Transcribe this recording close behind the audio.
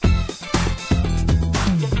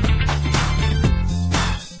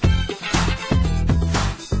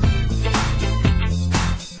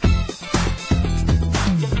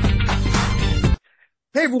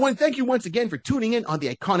everyone. Thank you once again for tuning in on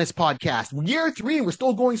the iConis podcast. Year 3, and we're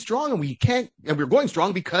still going strong, and we're going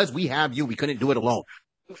strong because we have you. We couldn't do it alone.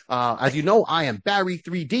 As you know, I am Barry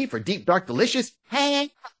 3D for Deep Dark Delicious.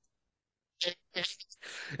 Hey.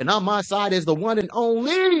 And on my side is the one and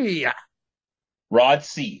only Rod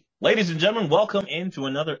C. Ladies and gentlemen, welcome into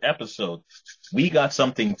another episode. We got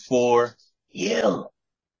something for you.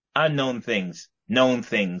 Unknown things, known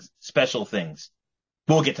things, special things.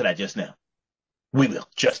 We'll get to that just now. We will,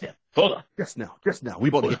 just now. Hold on. Just now. We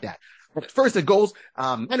both get that. But first it goes,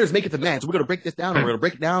 manners make it to man. So we're going to break this down, and we're going to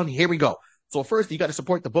break it down. Here we go. So first, you got to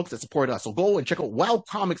support the books that support us. So go and check out Wild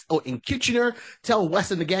Comics out in Kitchener. Tell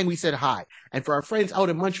Wes and the gang we said hi. And for our friends out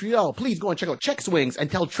in Montreal, please go and check out Check Swings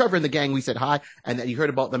and tell Trevor and the gang we said hi and that you heard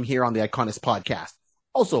about them here on the iConis podcast.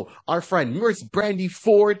 Also, our friend Merce Brandy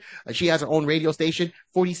Ford, she has her own radio station,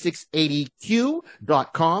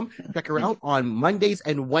 4680q.com. Check her out on Mondays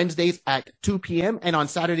and Wednesdays at 2 p.m. and on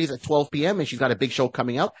Saturdays at 12 p.m. And she's got a big show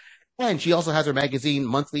coming out. And she also has her magazine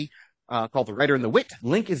monthly called The Writer and the Wit.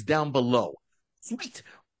 Link is down below. Sweet.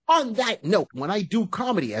 On that note, when I do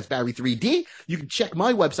comedy as Barry 3D, you can check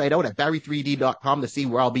my website out at barry3d.com to see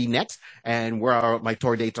where I'll be next and where my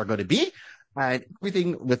tour dates are going to be. And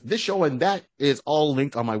everything with this show and that is all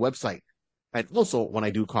linked on my website. And also, when I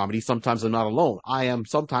do comedy, sometimes I'm not alone. I am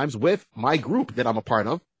sometimes with my group that I'm a part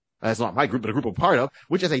of. It's not my group, but a group I'm a part of,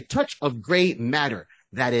 which is a touch of gray matter.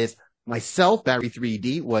 That is myself, Barry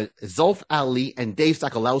 3D, with Zulf Ali and Dave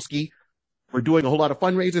Sokolowski. We're doing a whole lot of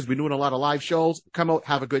fundraisers. We're doing a lot of live shows. Come out,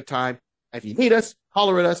 have a good time. If you need us,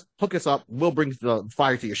 holler at us, hook us up. We'll bring the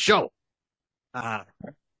fire to your show. Real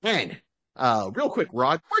quick,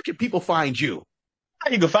 Rod, where can people find you?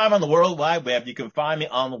 You can find me on the World Wide Web. You can find me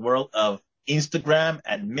on the world of Instagram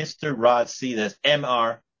at Mr. Rod C. That's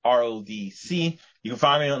MRRODC. You can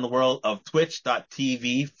find me on the world of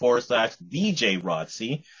twitch.tv/DJ Rod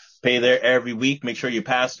C. Pay there every week. Make sure you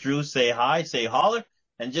pass through, say hi, say holler,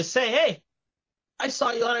 and just say, hey, I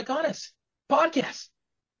saw you on iConis podcast.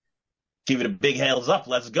 Give it a big hands up.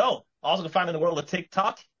 Let's go. Also, can find me in the world of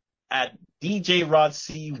TikTok at DJ Rod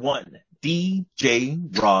C1. DJ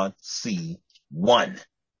Rod C1.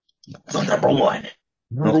 So number one.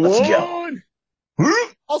 Let's go.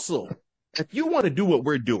 Also, if you want to do what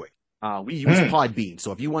we're doing, we use Podbean.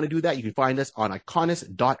 So if you want to do that, you can find us on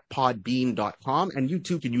iconis.podbean.com. And you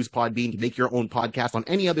too can use Podbean to make your own podcast on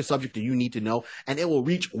any other subject that you need to know, and it will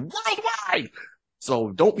reach worldwide.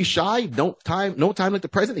 So don't be shy. No time like the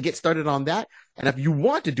present to get started on that. And if you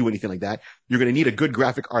want to do anything like that, you're going to need a good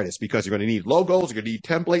graphic artist because you're going to need logos, you're going to need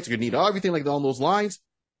templates, you're going to need everything like along those lines.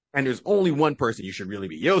 And there's only one person you should really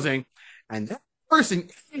be using. And that person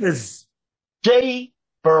is J.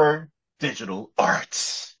 Bird Digital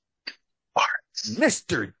Arts.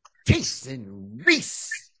 Mr. Jason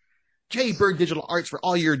Reese. J. Bird Digital Arts for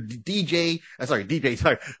all your digital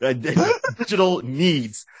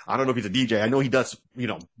needs. I don't know if he's a DJ. I know he does,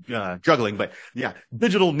 juggling, but yeah,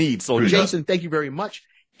 digital needs. So Jason, thank you very much.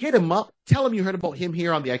 Hit him up. Tell him you heard about him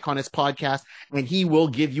here on the iConis podcast, and he will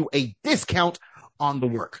give you a discount on the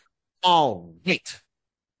work. All right.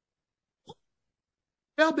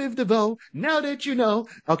 Now, Biv DeVoe, now that you know.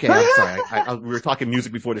 Okay, I'm sorry. We were talking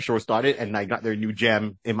music before the show started, and I got their new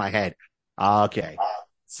jam in my head. Okay.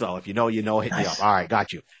 So if you know, hit me up. All right,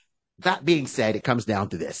 got you. That being said, it comes down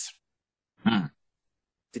to this.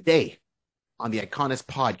 Today, on the iConis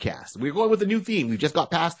podcast, we're going with a new theme. We just got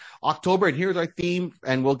past October, and here's our theme,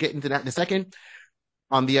 and we'll get into that in a second.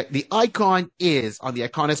 On the icon is, on the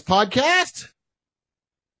iConis podcast,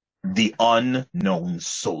 The Unknown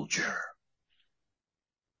Soldier.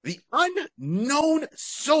 The Unknown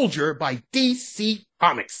Soldier by DC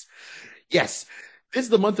Comics. Yes. This is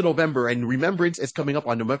the month of November, and Remembrance is coming up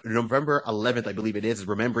on November 11th, I believe it is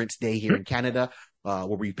Remembrance Day here in Canada, where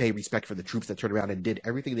we pay respect for the troops that turned around and did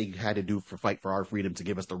everything they had to do for fight for our freedom to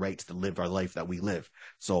give us the rights to live our life that we live.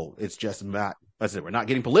 So it's just not, we're not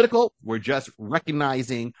getting political. We're just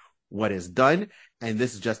recognizing what is done, and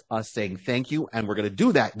this is just us saying thank you, and we're going to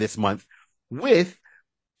do that this month with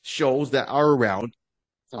shows that are around,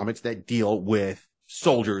 comics that deal with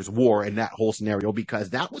soldiers, war, and that whole scenario,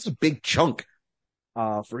 because that was a big chunk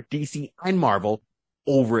for DC and Marvel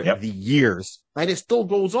over the years. And it still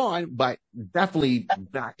goes on, but definitely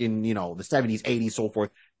back in, the 70s, 80s, so forth,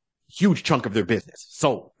 huge chunk of their business.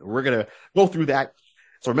 So we're going to go through that.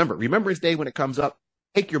 So remember, Remembrance Day, when it comes up,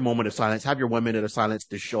 take your moment of silence, have your 1 minute of silence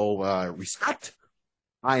to show respect.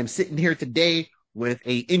 I am sitting here today with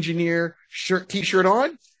a engineer t-shirt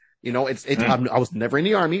on. I was never in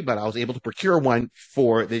the army, but I was able to procure one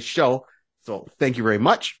for this show. So thank you very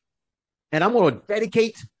much. And I'm going to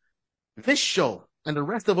dedicate this show and the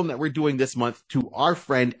rest of them that we're doing this month to our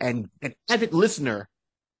friend and an avid listener,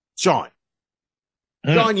 Sean.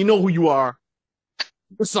 Sean, you know who you are.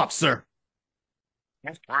 What's up, sir?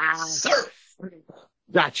 Sir.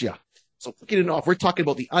 Gotcha. So kicking it off, we're talking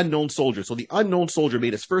about the Unknown Soldier. So the Unknown Soldier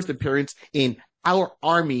made his first appearance in Our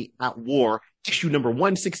Army at War, issue number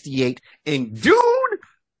 168 in June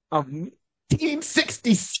of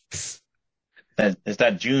 1966. It's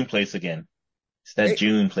that June place again. It's that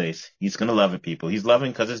June place. He's going to love it, people. He's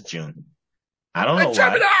loving because it's June. I don't know why.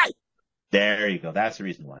 Gemini! There you go. That's the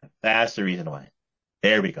reason why. That's the reason why.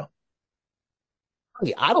 There we go.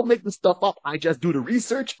 Hey, I don't make this stuff up. I just do the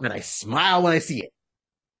research and I smile when I see it.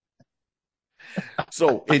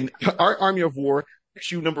 So in Our Army of War,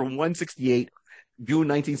 issue number 168, June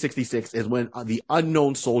 1966, is when the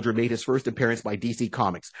Unknown Soldier made his first appearance by DC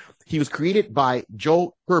Comics. He was created by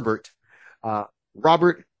Joe Herbert,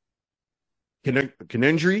 Robert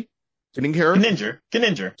Kaninger.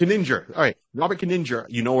 All right. Robert Kaninger.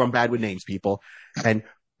 You know I'm bad with names, people. And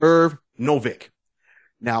Irv Novick.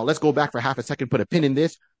 Now, let's go back for half a second, put a pin in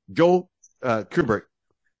this. Joe Herbert.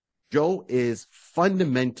 Joe is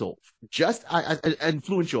fundamental, just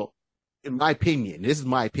influential, in my opinion. This is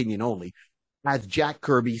my opinion only, as Jack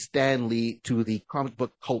Kirby, Stan Lee to the comic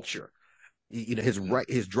book culture. You know,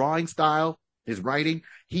 his drawing style, his writing,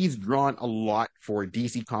 he's drawn a lot for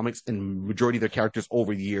DC Comics and majority of their characters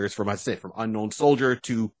over the years, from, I said, from Unknown Soldier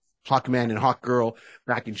to Hawkman and Hawkgirl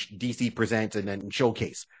back in DC Presents and then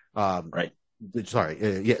Showcase. Right.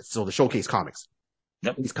 Sorry. So the Showcase comics.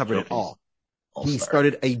 Yep. He's covered Showcase. it all. All-star. He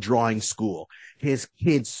started a drawing school. His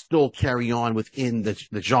kids still carry on within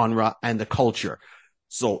the genre and the culture.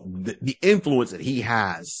 So the influence that he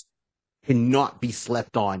has cannot be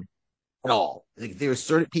slept on at all. Like, there are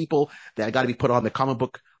certain people that got to be put on the comic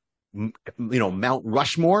book, Mount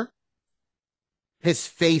Rushmore. His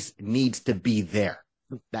face needs to be there.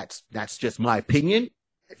 That's just my opinion.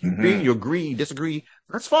 If you agree, you agree, you disagree,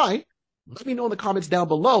 that's fine. Let me know in the comments down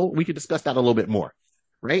below. We can discuss that a little bit more.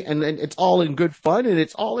 Right. And it's all in good fun and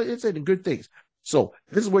it's in good things. So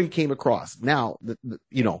this is where he came across. Now,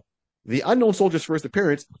 the Unknown Soldier's first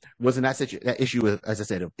appearance was in that issue, as I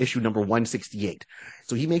said, of issue number 168.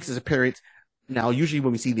 So he makes his appearance. Now, usually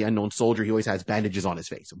when we see the Unknown Soldier, he always has bandages on his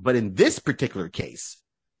face. But in this particular case,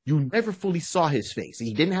 you never fully saw his face.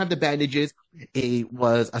 He didn't have the bandages. It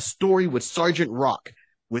was a story with Sergeant Rock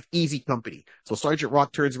with Easy Company. So Sergeant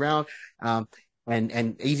Rock turns around, and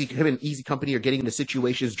him and Easy Company are getting into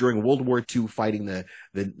situations during World War II fighting the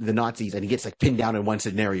Nazis, and he gets pinned down in one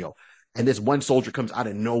scenario. And this one soldier comes out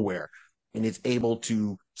of nowhere and is able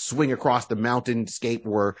to swing across the mountainscape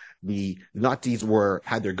where the Nazis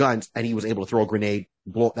had their guns, and he was able to throw a grenade,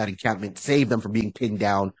 blow up that encampment, save them from being pinned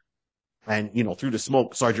down. And, through the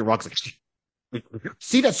smoke, Sergeant Rock's like,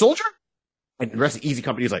 see that soldier? And the rest of Easy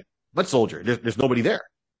Company is like, what soldier? There's nobody there.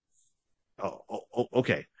 Oh,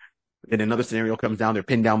 okay. Then another scenario comes down. They're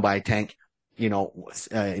pinned down by a tank.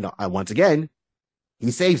 Once again,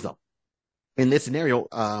 he saves them. In this scenario,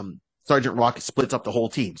 Sergeant Rock splits up the whole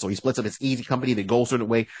team. So he splits up his Easy Company. They go a certain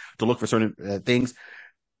way to look for certain things.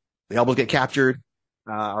 They almost get captured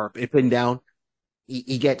or pinned down.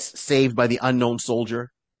 He gets saved by the Unknown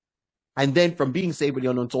Soldier. And then from being saved by the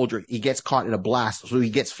Unknown Soldier, he gets caught in a blast. So he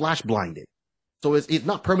gets flash blinded. So it's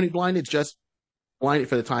not permanently blinded. It's just blinded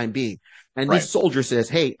for the time being. And This soldier says,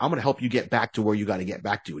 hey, I'm going to help you get back to where you got to get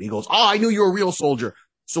back to. And he goes, I knew you were a real soldier.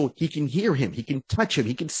 So he can hear him. He can touch him.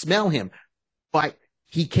 He can smell him. But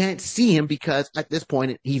he can't see him because at this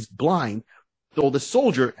point he's blind. So the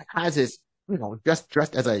soldier has his,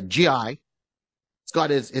 dressed as a GI. He's got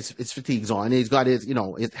his fatigues on. He's got his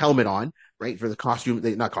helmet on, right? For the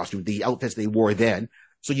the outfits they wore then.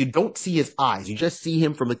 So you don't see his eyes. You just see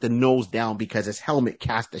him from the nose down because his helmet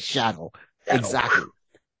casts a shadow. Exactly.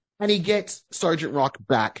 And he gets Sergeant Rock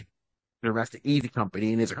back, the rest of Easy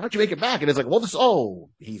Company, and he's like, how'd you make it back? And it's like,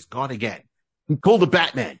 he's gone again. He pulled a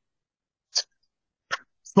Batman.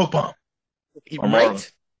 Smoke bomb.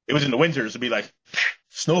 Right? It was in the winter, so it'd be like,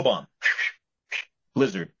 snow bomb.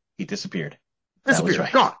 Blizzard. He disappeared.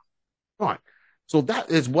 Right. Gone. So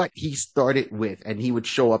that is what he started with, and he would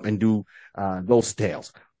show up and do those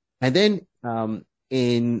tales. And then and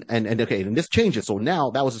this changes. So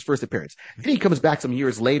now that was his first appearance. Then he comes back some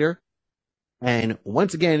years later, and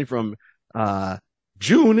once again from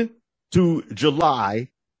June to July,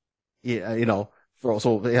 from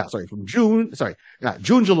June,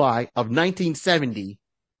 July of 1970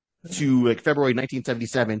 to February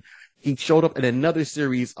 1977, he showed up in another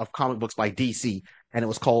series of comic books by DC, and it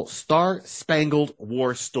was called Star Spangled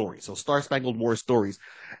War Stories. So Star Spangled War Stories.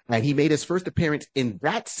 And he made his first appearance in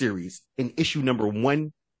that series in issue number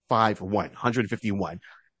 1 151,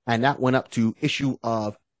 and that went up to issue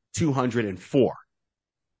of 204,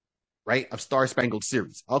 right, of Star Spangled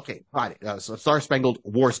Series. Okay, got it. So Star Spangled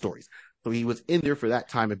War Stories. So he was in there for that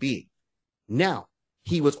time of being. Now,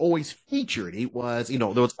 he was always featured. He was, there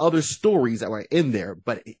was other stories that were in there,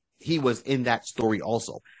 but he was in that story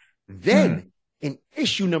also. Then in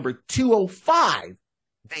issue number 205,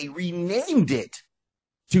 they renamed it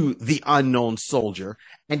to The Unknown Soldier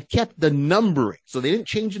and kept the numbering. So they didn't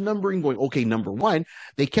change the numbering going, okay, number one.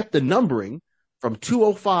 They kept the numbering from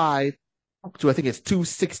 205 up to, I think it's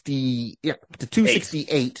 260, to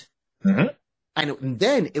 268. Mm-hmm. And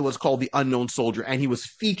then it was called The Unknown Soldier, and he was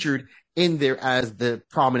featured in there as the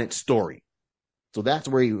prominent story. So that's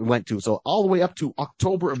where he went to. So all the way up to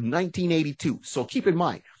October of 1982. So keep in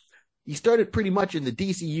mind, he started pretty much in the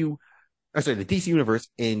DC Universe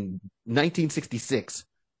in 1966,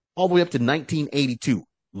 all the way up to 1982.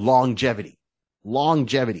 Longevity.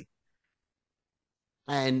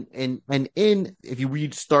 And if you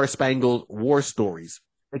read Star Spangled War Stories,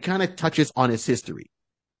 it kind of touches on his history.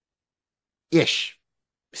 Ish.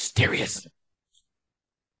 Mysterious.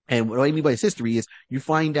 And what I mean by his history is you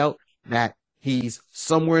find out that he's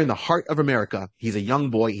somewhere in the heart of America. He's a young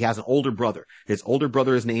boy. He has an older brother. His older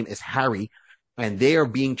brother's name is Harry, and they are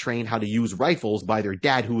being trained how to use rifles by their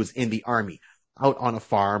dad, who was in the army, out on a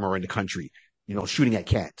farm or in the country, shooting at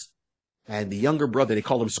cats. And the younger brother, they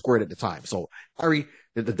called him Squirt at the time. So Harry,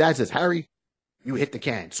 the dad says, Harry, you hit the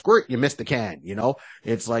can. Squirt, you missed the can,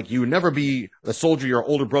 It's like you never be the soldier your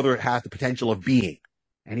older brother has the potential of being.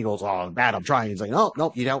 And he goes, oh, Dad, I'm trying. He's like, no,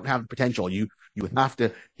 you don't have the potential. You have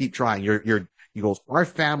to keep trying. He goes, our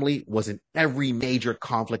family was in every major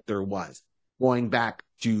conflict there was, going back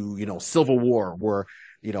to, Civil War, where,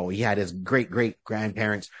 he had his great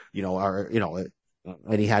grandparents, and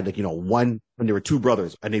he had and there were two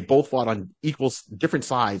brothers, and they both fought on different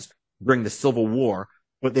sides during the Civil War,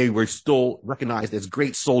 but they were still recognized as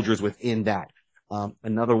great soldiers within that.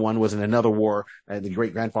 Another one was in another war. The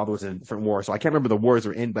great grandfather was in a different war. So I can't remember the wars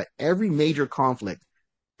they're in, but every major conflict,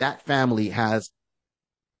 that family has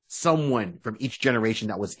someone from each generation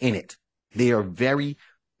that was in it. They are very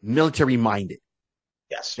military minded.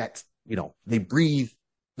 Yes. That's, they breathe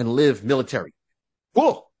and live military.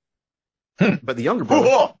 Whoa. But the younger brother,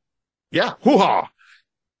 Hoo-ha! yeah, hoo-ha.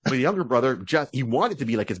 But the younger brother, he wanted to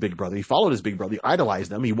be like his big brother. He followed his big brother. He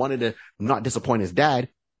idolized him. He wanted to not disappoint his dad,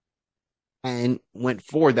 and went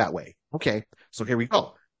forward that way. Okay, so here we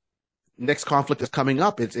go. Next conflict is coming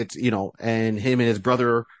up. It's and him and his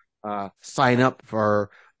brother sign up for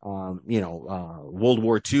World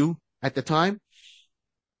War II at the time.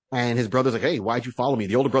 And his brother's like, hey, why'd you follow me?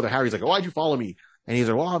 The older brother Harry's like, oh, why'd you follow me? And he's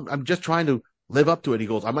like, well, I'm just trying to live up to it. He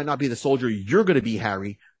goes, I might not be the soldier you're going to be,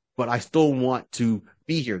 Harry, but I still want to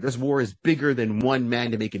be here. This war is bigger than one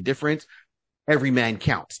man to make a difference. Every man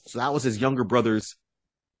counts. So that was his younger brother's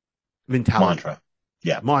mentality.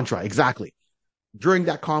 Mantra, exactly. During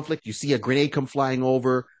that conflict, you see a grenade come flying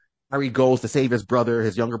over. Harry goes to save his brother,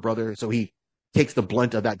 his younger brother. So he takes the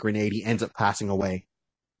blunt of that grenade. He ends up passing away.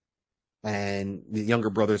 And the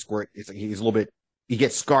younger brother, Squirt, he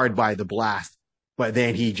gets scarred by the blast, but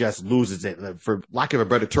then he just loses it. For lack of a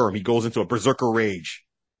better term, he goes into a berserker rage.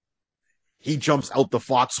 He jumps out the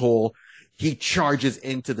foxhole. He charges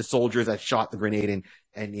into the soldiers that shot the grenade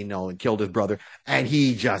and killed his brother. And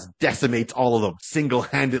he just decimates all of them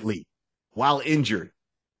single-handedly while injured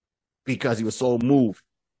because he was so moved.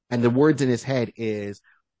 And the words in his head is,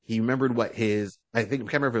 he remembered what I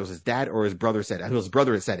can't remember if it was his dad or his brother said. I think his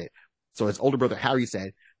brother had said it. So his older brother, Harry,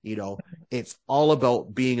 said, it's all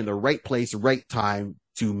about being in the right place, right time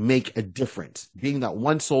to make a difference. Being that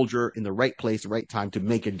one soldier in the right place, right time to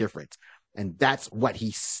make a difference. And that's what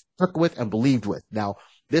he stuck with and believed with. Now,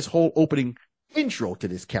 this whole opening intro to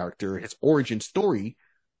this character, his origin story,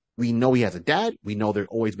 we know he has a dad. We know they've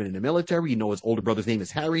always been in the military. We know his older brother's name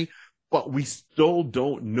is Harry, but we still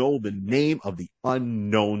don't know the name of the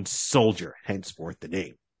unknown soldier, henceforth the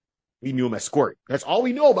name. We knew him as Squirt. That's all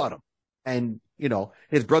we know about him. And,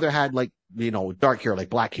 his brother had dark hair, like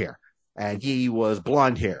black hair, and he was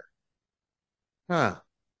blonde hair.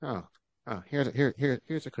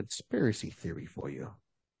 Here's a conspiracy theory for you.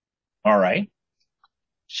 All right.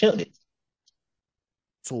 Shoot it.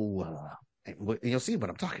 So, you'll see what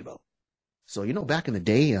I'm talking about. So, back in the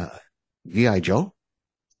day, G.I. Joe?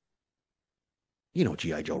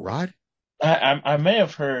 G.I. Joe, Rod? I may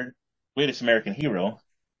have heard Greatest American Hero.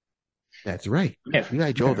 That's right. Yeah,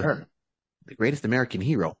 G.I. Joe, the greatest American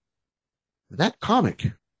hero. That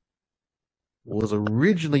comic was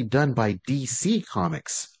originally done by DC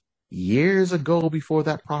Comics years ago before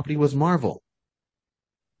that property was Marvel.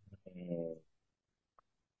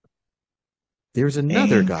 There's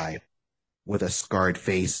another Ink. guy with a scarred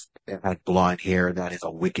face and blonde hair that is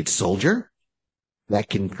a wicked soldier that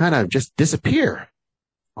can kind of just disappear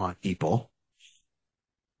on people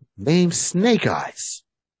named Snake Eyes.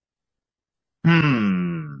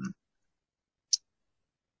 Hmm.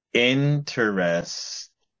 Interesting.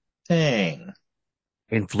 Please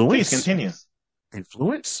Influence? continue.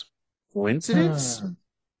 Influence? Coincidence? Hmm.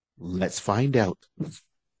 Let's find out.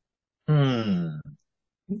 Hmm.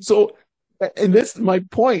 So, and this is my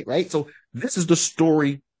point, right? So, this is the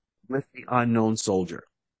story with the unknown soldier.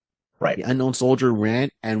 Right. The unknown soldier ran,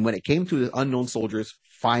 and when it came to the unknown soldier's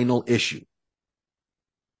final issue,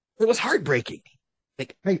 it was heartbreaking.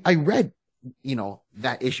 Like, I read,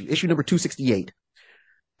 that issue number 268.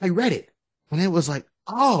 I read it, and it was like,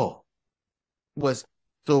 oh, was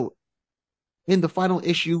so in the final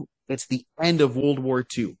issue, it's the end of World War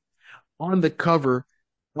II. On the cover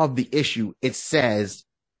of the issue, it says,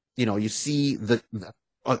 you see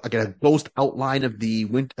again, a ghost outline of the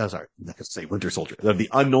Winter Soldier, of the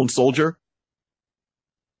unknown soldier.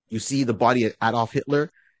 You see the body of Adolf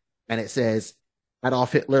Hitler, and it says,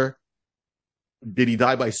 Adolf Hitler, did he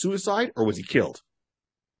die by suicide or was he killed?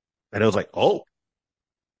 And I was like, oh,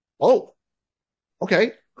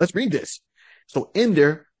 okay, let's read this. So in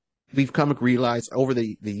there, we've come to realize over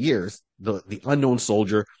the years, the unknown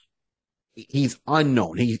soldier, he's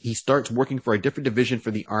unknown. He starts working for a different division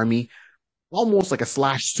for the army, almost like a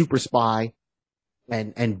slash super spy,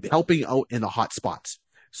 and helping out in the hot spots.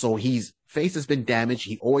 So his face has been damaged.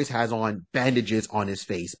 He always has on bandages on his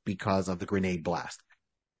face because of the grenade blast.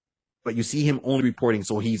 But you see him only reporting,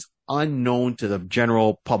 so he's unknown to the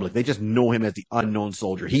general public. They just know him as the unknown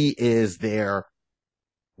soldier. He is their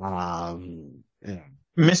um,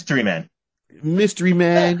 Mystery man. mystery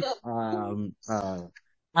man,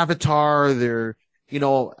 avatar. They're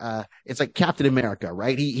it's like Captain America,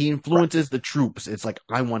 right? He Right. influences the troops. It's like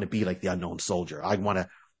I want to be like the unknown soldier. I want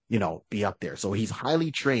to be up there. So he's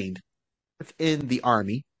highly trained within the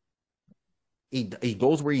army. He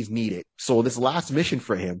goes where he's needed. So this last mission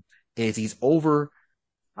for him is he's over.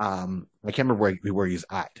 I can't remember where he's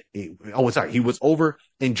at. Sorry, he was over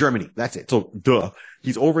in Germany. That's it. So duh,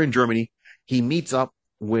 he's over in Germany. He meets up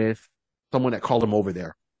with someone that called him over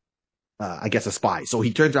there. I guess a spy. So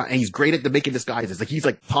he turns around and he's great at the making disguises. Like he's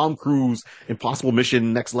like Tom Cruise, Impossible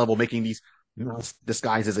Mission, next level, making these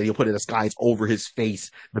disguises, and he'll put a disguise over his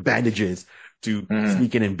face, the bandages, to Hmm.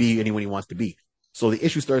 sneak in and be anyone he wants to be. So the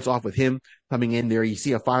issue starts off with him coming in there. You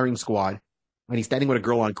see a firing squad, and he's standing with a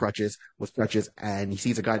girl on crutches, and he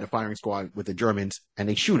sees a guy in the firing squad with the Germans, and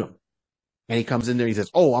they shoot him. And he comes in there. He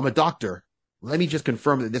says, "Oh, I'm a doctor. Let me just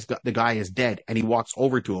confirm that the guy is dead." And he walks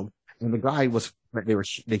over to him, and the guy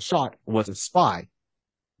they shot was a spy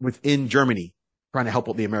within Germany, trying to help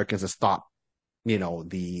out the Americans to stop,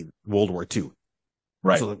 the World War II.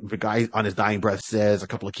 Right. So the guy on his dying breath says a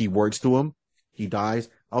couple of key words to him. He dies.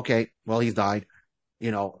 Okay, well he's died.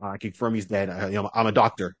 I confirm he's dead. I'm a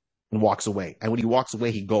doctor, and walks away. And when he walks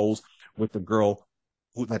away, he goes with the girl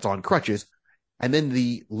that's on crutches. And then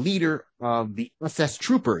the leader of the SS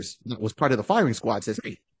troopers that was part of the firing squad says,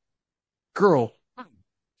 "Hey, girl,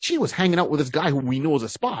 she was hanging out with this guy who we know is a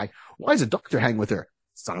spy. Why is a doctor hanging with her?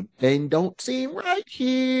 Something don't seem right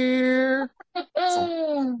here."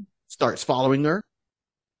 So starts following her.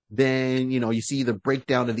 Then you see the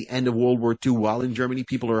breakdown at the end of World War II. While in Germany,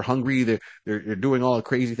 people are hungry. They're doing all the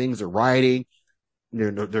crazy things. They're rioting.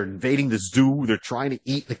 They're invading the zoo. They're trying to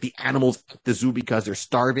eat like the animals at the zoo because they're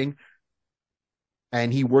starving.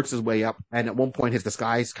 And he works his way up. And at one point, his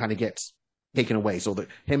disguise kind of gets taken away. So that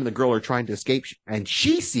him and the girl are trying to escape, and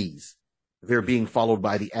she sees they're being followed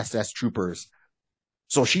by the SS troopers.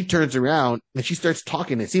 So she turns around and she starts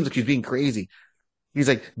talking. It seems like she's being crazy. He's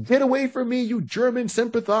like, "Get away from me, you German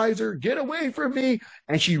sympathizer! Get away from me!"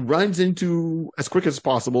 And she runs into, as quick as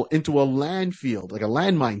possible, into a land field, like a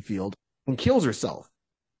landmine field, and kills herself.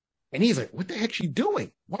 And he's like, "What the heck's she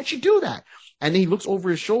doing? Why'd she do that?" And then he looks over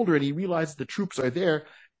his shoulder and he realizes the troops are there,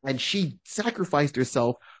 and she sacrificed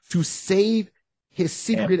herself to save his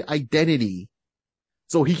Damn. secret identity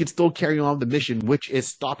so he can still carry on the mission, which is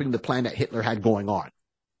stopping the plan that Hitler had going on.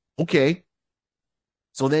 Okay.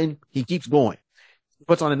 So then he keeps going. He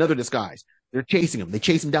puts on another disguise. They're chasing him. They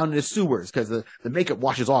chase him down in the sewers because the makeup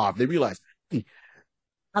washes off. They realize, hey,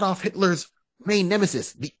 Adolf Hitler's main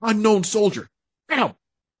nemesis, the unknown soldier. Bam!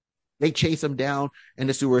 They chase him down in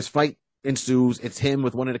the sewers. Fight ensues. It's him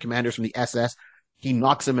with one of the commanders from the SS. He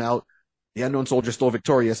knocks him out. The unknown soldier, still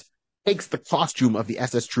victorious, takes the costume of the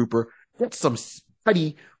SS trooper, gets some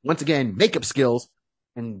study, once again, makeup skills,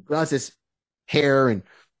 and does his hair and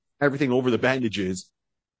everything over the bandages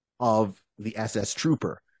of the SS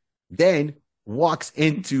trooper. Then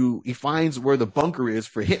he finds where the bunker is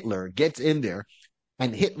for Hitler, gets in there,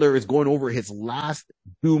 and Hitler is going over his last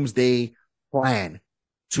doomsday plan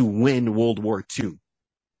to win World War II.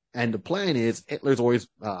 And the plan is Hitler's always,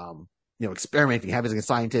 experimenting, having a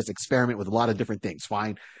scientist experiment with a lot of different things,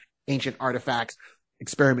 find ancient artifacts,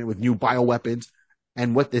 experiment with new bioweapons.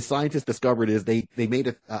 And what the scientists discovered is they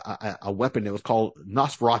made a weapon that was called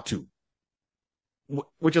Nosferatu,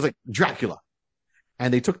 which is like Dracula.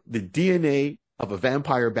 And they took the DNA of a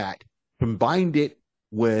vampire bat, combined it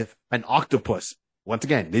with an octopus. Once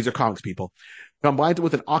again, these are comics, people. Combined it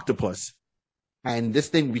with an octopus, and this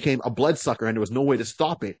thing became a bloodsucker, and there was no way to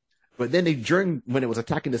stop it. But then when it was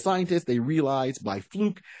attacking the scientists, they realized by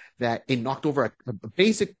fluke that it knocked over a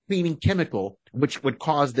basic cleaning chemical, which would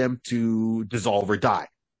cause them to dissolve or die.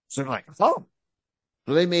 So they're like, oh.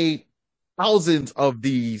 So they made thousands of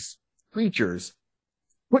these creatures,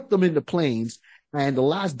 put them into planes, and the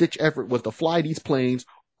last ditch effort was to fly these planes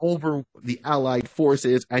over the Allied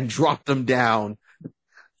forces and drop them down,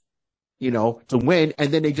 to win.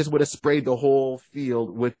 And then they just would have sprayed the whole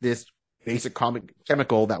field with this basic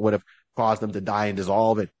chemical that would have caused them to die and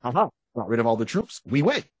dissolve it. Got rid of all the troops. We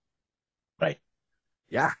win. Right.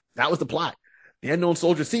 Yeah, that was the plot. The unknown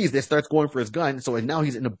soldier sees this, starts going for his gun. So now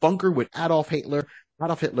he's in a bunker with Adolf Hitler,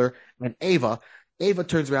 and Ava. Ava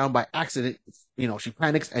turns around by accident. She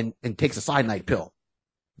panics and takes a cyanide pill.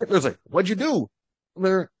 Hitler's like, "What'd you do?"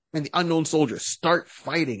 Hitler and the unknown soldier start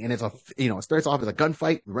fighting, and it starts off as a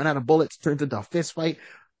gunfight. We run out of bullets, turns into a fist fight,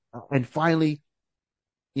 and finally,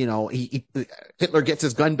 Hitler gets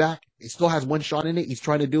his gun back. He still has one shot in it. He's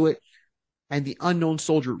trying to do it, and the unknown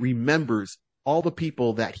soldier remembers all the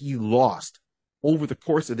people that he lost over the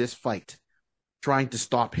course of this fight, trying to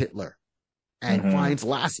stop Hitler, and finds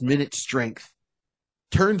last-minute strength.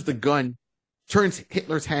 Turns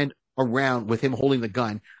Hitler's hand around with him holding the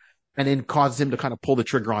gun, and then causes him to kind of pull the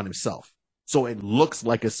trigger on himself. So it looks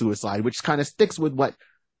like a suicide, which kind of sticks with what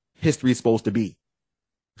history is supposed to be.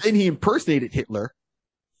 Then he impersonated Hitler,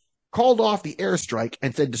 called off the airstrike,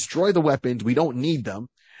 and said, "Destroy the weapons. We don't need them."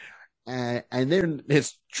 And then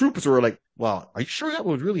his troops were like, "Well, are you sure that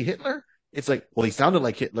was really Hitler?" It's like, well, he sounded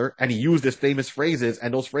like Hitler, and he used his famous phrases,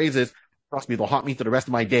 and those phrases, trust me, they'll haunt me for the rest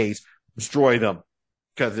of my days. Destroy them.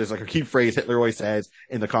 Because there's like a key phrase Hitler always says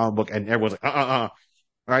in the comic book, and everyone's like, all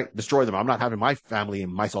right, destroy them. I'm not having my family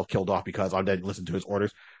and myself killed off because I didn't listen to his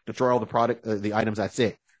orders. Destroy all the items, that's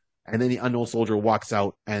it. And then the unknown soldier walks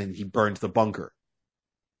out and he burns the bunker.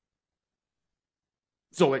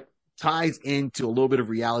 So it ties into a little bit of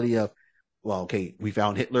reality of, well, okay, we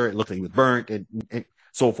found Hitler, it looked like he was burnt, and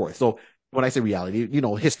so forth. So when I say reality,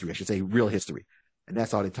 history, I should say real history. And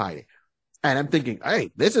that's how they tied it. And I'm thinking,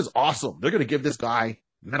 hey, this is awesome. They're going to give this guy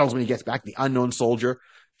medals when he gets back, the unknown soldier.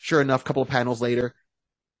 Sure enough, a couple of panels later,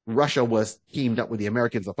 Russia was teamed up with the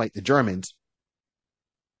Americans to fight the Germans.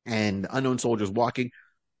 And the unknown soldier's walking.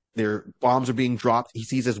 Their bombs are being dropped. He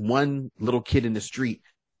sees this one little kid in the street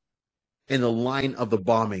in the line of the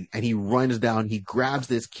bombing. And he runs down. He grabs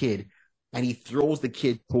this kid and he throws the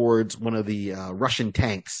kid towards one of the Russian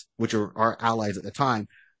tanks, which are our allies at the time.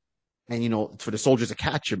 And, for the soldiers to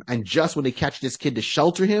catch him. And just when they catch this kid to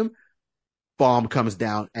shelter him, bomb comes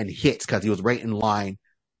down and hits because he was right in line.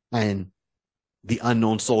 And the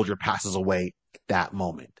unknown soldier passes away at that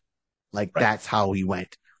moment. Like, right. That's how he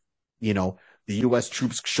went. The U.S.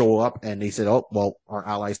 troops show up and they said, oh, well, our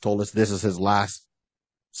allies told us this is his last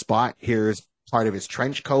spot. Here's part of his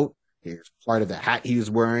trench coat. Here's part of the hat he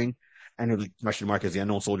was wearing. And the question mark, is the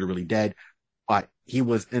unknown soldier really dead? But he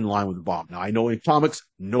was in line with the bomb. Now, I know in comics,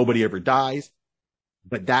 nobody ever dies,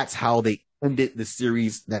 but that's how they ended the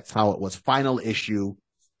series. That's how it was, final issue,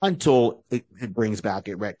 until it brings back,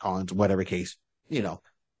 it retcons, whatever case,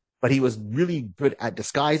 But he was really good at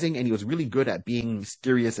disguising, and he was really good at being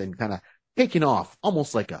mysterious and kind of taking off,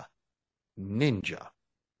 almost like a ninja.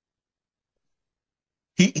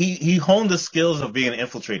 He honed the skills of being an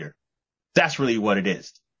infiltrator. That's really what it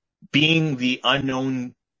is. Being the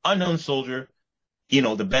unknown soldier.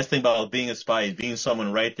 The best thing about being a spy is being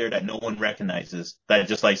someone right there that no one recognizes, that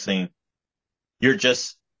just like saying, you're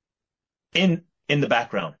just in the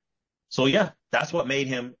background. So yeah, that's what made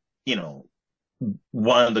him,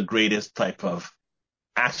 one of the greatest type of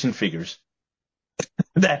action figures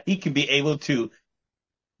that he can be able to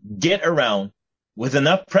get around with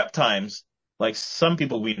enough prep times, like some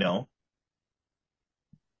people we know,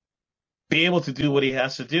 be able to do what he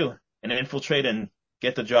has to do and infiltrate and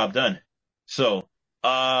get the job done. So,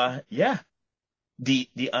 yeah,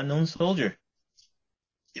 the unknown soldier,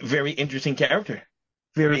 very interesting character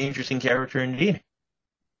indeed.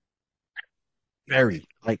 Very,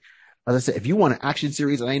 as I said, if you want an action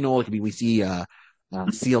series, and I know we see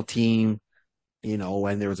SEAL Team,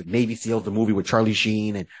 and there was a Navy SEALs, the movie with Charlie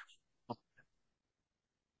Sheen, and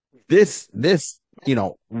this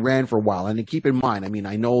ran for a while. And keep in mind, I mean,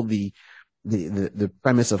 I know the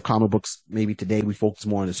premise of comic books. Maybe today we focus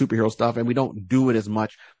more on the superhero stuff, and we don't do it as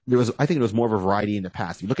much. I think, it was more of a variety in the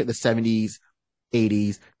past. You look at the '70s,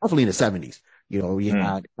 '80s, definitely in the '70s. You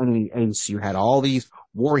had and you had all these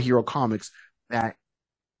war hero comics that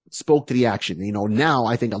spoke to the action. Now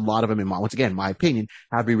I think a lot of them, once again, my opinion,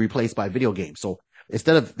 have been replaced by video games. So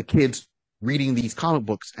instead of the kids reading these comic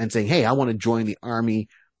books and saying, "Hey, I want to join the army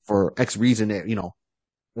for X reason," that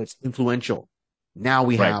it's influential. Now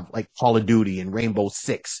we Right. have like Call of Duty and Rainbow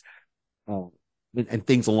Six, uh, and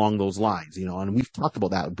things along those lines. And we've talked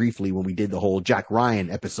about that briefly when we did the whole Jack Ryan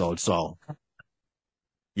episode. So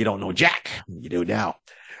you don't know Jack, you do now.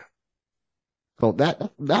 So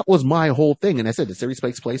that was my whole thing. And I said the series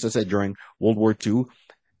takes place, I said, during World War II,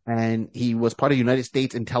 and he was part of United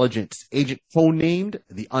States intelligence agent, named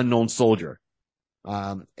the Unknown Soldier.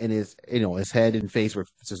 And his head and face were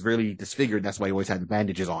severely disfigured. That's why he always had the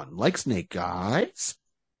bandages on, like Snake Eyes.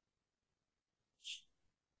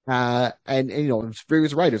 And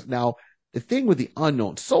various writers. Now, the thing with the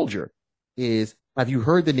Unknown Soldier is, have you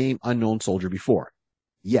heard the name Unknown Soldier before?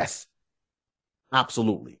 Yes,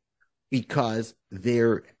 absolutely. Because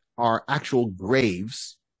there are actual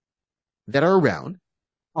graves that are around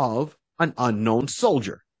of an unknown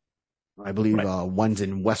soldier. I believe Right. one's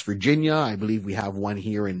in West Virginia. I believe we have one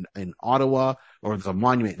here in Ottawa, or there's a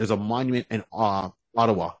monument. There's a monument in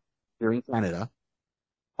Ottawa, here in Canada,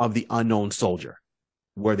 of the unknown soldier,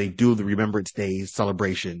 where they do the Remembrance Day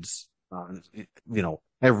celebrations,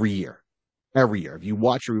 every year. Every year. If you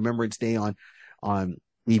watch a Remembrance Day on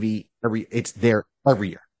TV, it's there every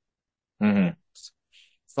year. Mm-hmm.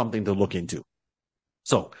 Something to look into.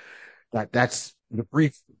 So that's the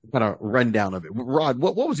brief kind of rundown of it. Rod,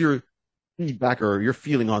 what was your feedback or your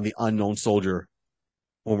feeling on the Unknown Soldier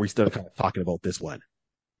when we started kind of talking about this one?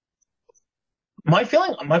 My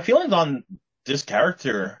feelings on this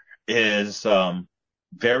character is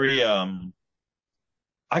very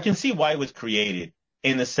I can see why it was created,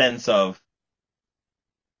 in the sense of,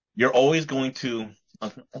 you're always going to,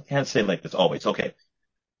 I can't say it like this always. Okay.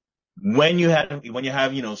 When you have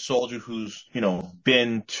soldier who's,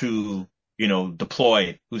 been to,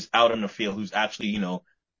 deploy, who's out in the field, who's actually,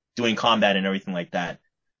 doing combat and everything like that.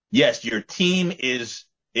 Yes, your team is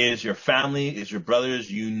your family, is your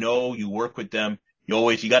brothers. You work with them.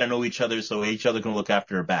 You got to know each other, so each other can look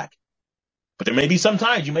after your back. But there may be some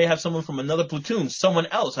times you may have someone from another platoon, someone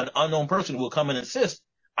else, an unknown person, who will come and assist.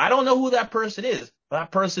 I don't know who that person is. But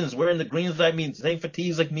that person is wearing the greens like me, same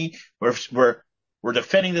fatigues like me. We're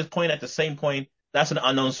defending this point at the same point. That's an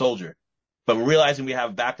unknown soldier. But we're realizing we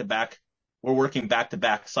have back to back. We're working back to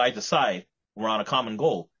back, side to side. We're on a common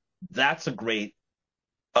goal. That's a great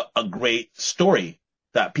story,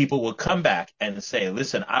 that people will come back and say,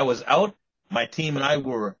 "Listen, I was out. My team and I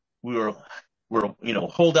were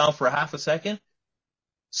hold down for half a second.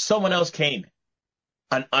 Someone else came,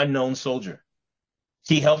 an unknown soldier.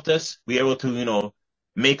 He helped us. We were able to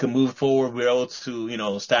make a move forward. We were able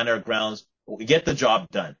to stand our grounds. We get the job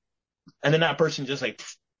done." And then that person just like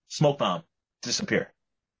smoke bomb, disappear.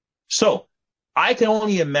 So I can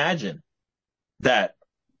only imagine that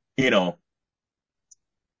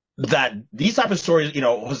that these type of stories,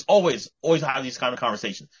 was always have these kind of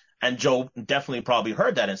conversations. And Joe definitely probably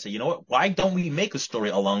heard that and said, "You know what? Why don't we make a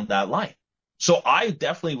story along that line?" So I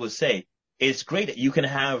definitely would say it's great that you can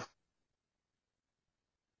have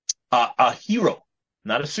a hero,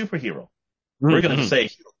 not a superhero. Mm-hmm. We're going to say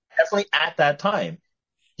hero. Definitely at that time,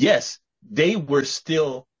 yes, they were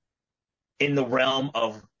still in the realm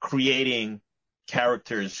of creating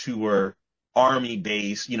characters who were army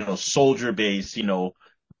based, soldier based,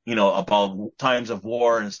 about times of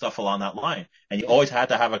war and stuff along that line. And you always had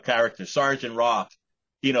to have a character, Sergeant Rock,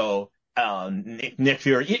 Nick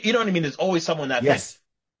Fury. You know what I mean? There's always someone that Yes. thing.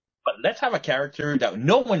 But let's have a character that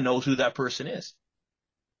no one knows who that person is.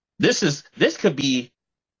 This could be,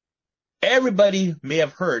 everybody may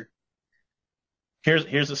have heard.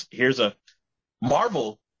 Here's a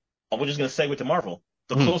Marvel. We're just going to segue to Marvel.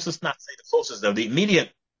 The closest, not say the closest, though, the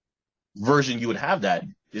immediate version you would have that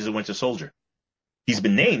is the Winter Soldier. He's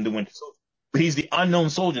been named the Winter Soldier, but he's the unknown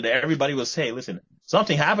soldier that everybody will say, "Listen,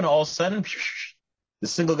 something happened all of a sudden.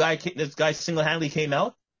 This guy single-handedly came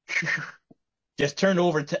out, just turned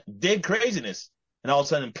over, did craziness, and all of a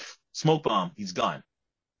sudden, smoke bomb, he's gone."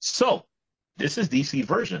 So this is DC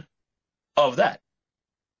version of that,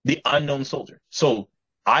 the unknown soldier. So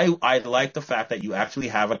I like the fact that you actually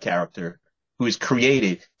have a character who is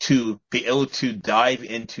created to be able to dive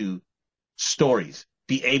into stories,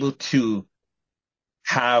 be able to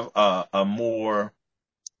have a more,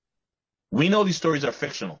 we know these stories are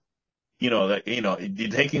fictional, that, you're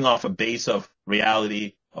taking off a base of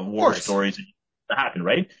reality of war stories that happen,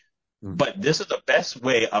 right? Mm. But this is the best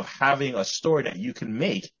way of having a story that you can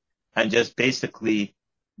make, and just basically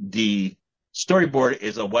the storyboard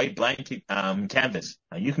is a white blank canvas,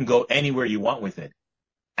 and you can go anywhere you want with it.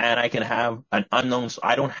 And I can have an unknown.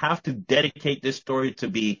 I don't have to dedicate this story to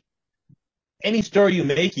be any story you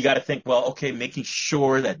make. You got to think, well, okay, making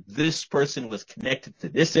sure that this person was connected to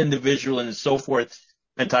this individual and so forth,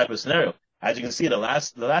 and type of scenario. As you can see, the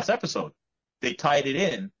last episode, they tied it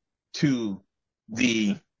in to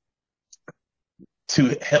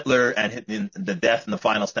Hitler and the death and the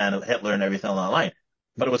final stand of Hitler and everything online.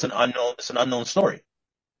 But it was it's an unknown story.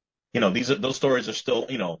 Those stories are still,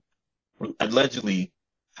 allegedly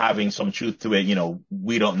having some truth to it.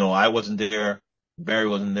 We don't know. I wasn't there. Barry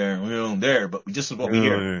wasn't there. We weren't there, but this is what we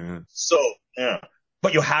hear. Yeah. So, yeah.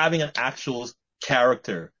 But you're having an actual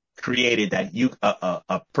character created that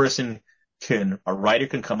a writer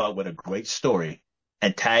can come out with a great story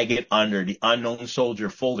and tag it under the unknown soldier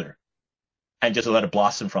folder and just let it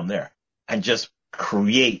blossom from there and just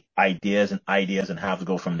create ideas and have to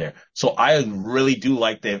go from there. So I really do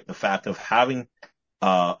like the fact of having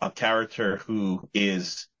a character who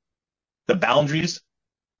is, the boundaries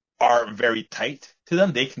are very tight to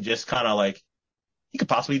them. They can just kind of like, he could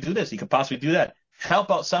possibly do this, he could possibly do that. Help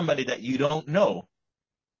out somebody that you don't know,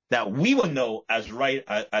 that we would know as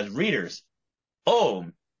readers. Oh,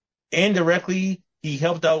 indirectly, he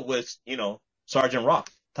helped out with, Sergeant Rock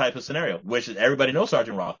type of scenario, which is, everybody knows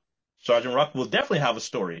Sergeant Rock. Sergeant Rock will definitely have a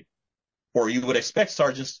story, or you would expect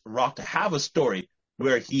Sergeant Rock to have a story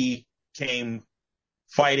where he came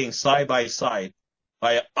fighting side by side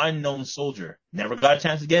by an unknown soldier. Never got a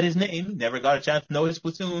chance to get his name, never got a chance to know his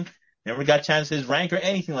platoon, never got a chance to his rank or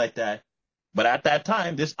anything like that. But at that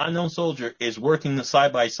time, this unknown soldier is working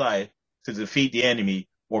side by side to defeat the enemy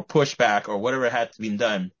or push back or whatever had to be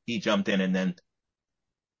done. He jumped in and then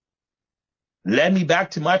led me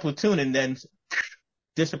back to my platoon and then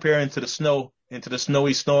disappear into the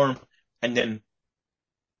snowy storm. And then,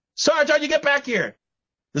 Sarge, how'd you get back here?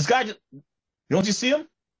 This guy, don't you see him?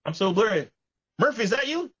 I'm so blurry. Murphy, is that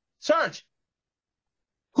you? Sarge,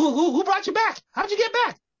 who brought you back? How'd you get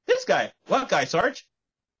back? This guy. What guy, Sarge?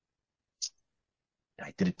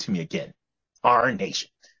 I did it to me again. Our nation.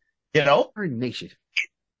 Our nation.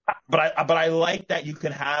 But I like that you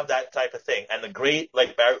can have that type of thing. And the great,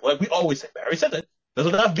 like Barry, like we always say, Barry said that there's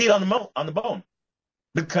enough beat on the bone,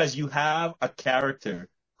 because you have a character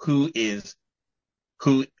who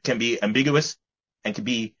can be ambiguous and can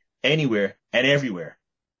be anywhere and everywhere,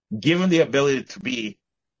 given the ability to be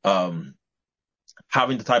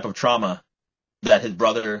having the type of trauma that his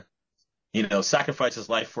brother, sacrificed his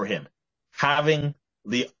life for him, having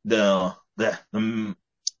the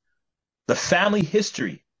family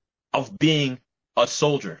history of being a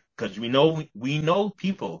soldier, because we know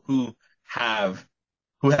people who have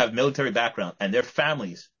military background and their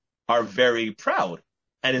families are very proud,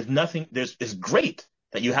 and it's great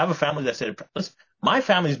that you have a family that said, listen, my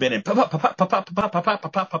family's been in pop, pop, pop, pop, pop, pop, pop, pop,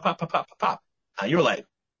 pop, pop, pop, pop, pop, and you're like,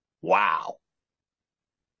 wow.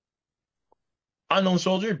 Unknown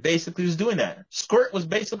Soldier basically was doing that. Squirt was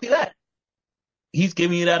basically that. He's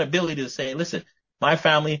giving you that ability to say, listen, my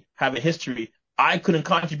family have a history. I couldn't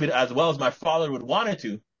contribute as well as my father would wanted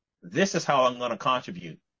to. This is how I'm going to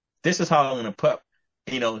contribute. This is how I'm going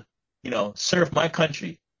to serve my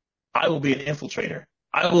country. I will be an infiltrator.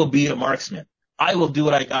 I will be a marksman. I will do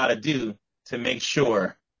what I got to do to make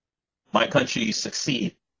sure my country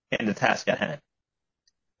succeed in the task at hand.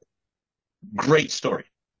 Great story.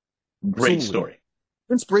 Great Absolutely. story.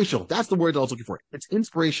 Inspirational. That's the word I was looking for. It's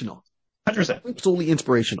inspirational. 100%. Absolutely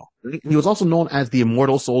inspirational. He was also known as the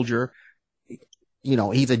Immortal Soldier.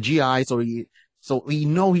 He's a GI, so we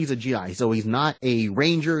know he's a GI. So he's not a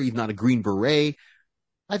Ranger. He's not a Green Beret.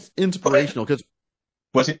 That's inspirational because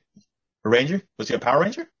was he a Ranger? Was he a Power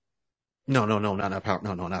Ranger? No, not a Power.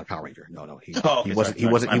 No, not a Power Ranger. No. He wasn't. He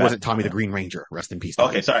wasn't Tommy the Green Ranger. Rest in peace.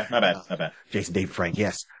 Tommy. Okay, sorry, my bad. Jason David Frank.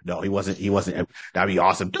 Yes, no, he wasn't. That'd be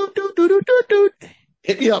awesome. Doot, doot, doot, doot, doot, doot.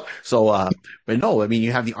 Hit me up. So, but no, I mean,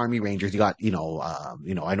 you have the Army Rangers. You got, I know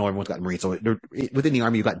everyone's got Marines. So within the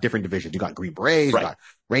Army, you got different divisions. You got Green Berets, right. You got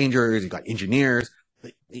Rangers, you got Engineers,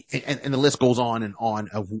 and the list goes on and on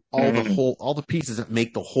of all the pieces that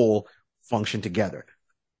make the whole function together.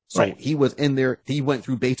 So right. He was in there. He went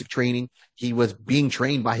through basic training. He was being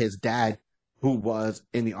trained by his dad, who was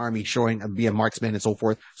in the Army, showing him be a marksman and so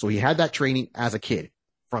forth. So he had that training as a kid.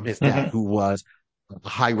 from his dad, who was a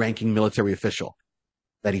high-ranking military official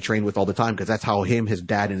that he trained with all the time, because that's how his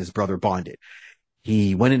dad, and his brother bonded.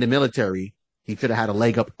 He went into military. He could have had a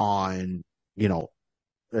leg up on,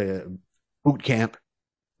 uh, boot camp,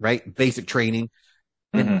 right? Basic training.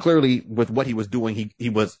 And clearly, with what he was doing, he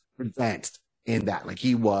was advanced in that. Like,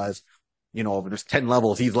 he was, there's 10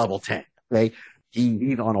 levels, he's level 10. Okay.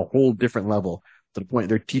 He's on a whole different level, to the point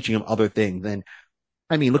they're teaching him other things. And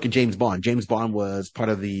I mean, look at James Bond. James Bond was part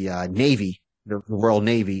of the Navy, the Royal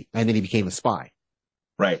Navy, and then he became a spy.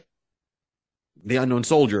 Right. The Unknown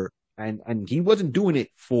Soldier, and he wasn't doing it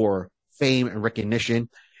for fame and recognition.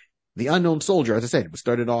 The Unknown Soldier, as I said,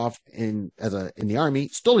 started off in the army,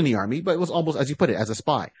 still in the army, but it was almost, as you put it, as a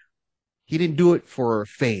spy. He didn't do it for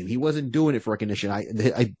fame. He wasn't doing it for recognition.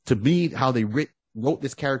 To me, how they wrote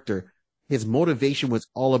this character, his motivation was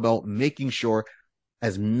all about making sure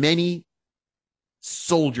as many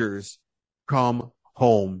soldiers come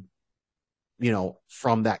home,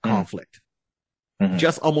 from that conflict.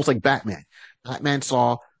 Just almost like Batman. Batman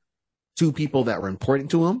saw two people that were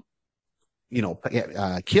important to him,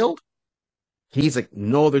 killed. He's like,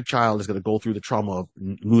 no other child is going to go through the trauma of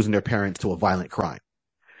losing their parents to a violent crime.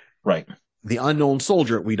 Right. The Unknown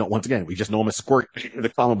Soldier, we just know him as Squirt in the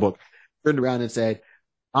comic book, turned around and said,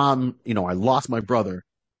 I lost my brother.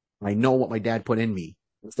 I know what my dad put in me.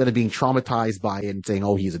 Instead of being traumatized by it and saying,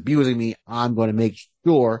 oh, he's abusing me, I'm going to make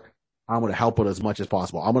sure I'm going to help it as much as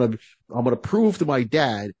possible. I'm going to prove to my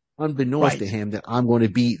dad, unbeknownst to him, that I'm going to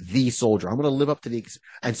be the soldier. I'm going to live up to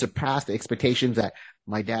and surpass the expectations that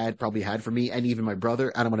my dad probably had for me and even my brother.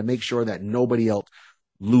 And I'm going to make sure that nobody else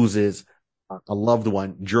loses a loved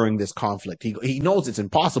one during this conflict. He knows it's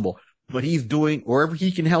impossible, but he's doing wherever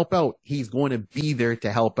he can help out. He's going to be there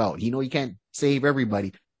to help out. He can't save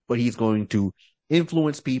everybody, but he's going to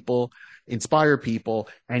influence people, inspire people,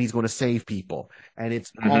 and he's going to save people. And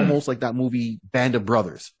it's almost like that movie Band of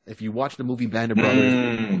Brothers. If you watch the movie Band of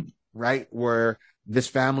Brothers, right, where this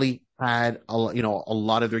family had a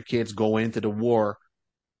lot of their kids go into the war,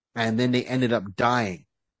 and then they ended up dying.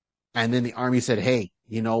 And then the army said, hey,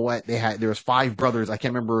 you know what? There was 5 brothers. I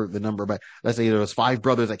can't remember the number, but let's say there was 5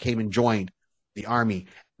 brothers that came and joined the army,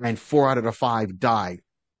 and 4 out of the 5 died.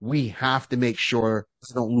 We have to make sure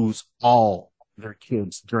they don't lose all their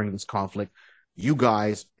kids during this conflict. You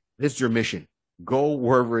guys, this is your mission. Go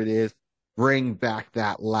wherever it is. Bring back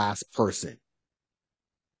that last person.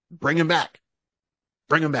 Bring him back.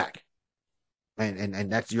 Bring him back.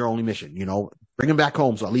 And that's your only mission, bring him back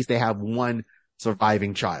home. So at least they have one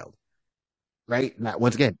surviving child. Right? And that,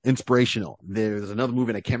 once again, inspirational. There's another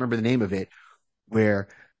movie, and I can't remember the name of it, where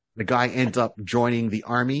the guy ends up joining the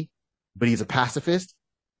army, but he's a pacifist.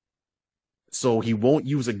 So he won't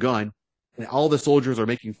use a gun. And all the soldiers are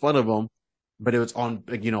making fun of him, but it was on,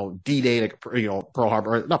 D-Day, Pearl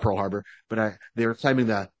Harbor, or not Pearl Harbor, but they were climbing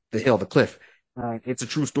the hill, the cliff. It's a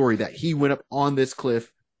true story that he went up on this cliff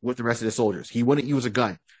with the rest of the soldiers. He wouldn't use a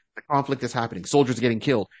gun. The conflict is happening. Soldiers are getting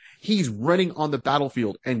killed. He's running on the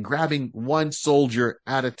battlefield and grabbing one soldier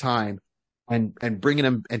at a time and bringing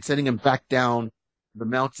him and sending him back down the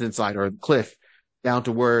mountainside or the cliff down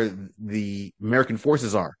to where the American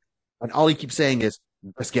forces are. And all he keeps saying is,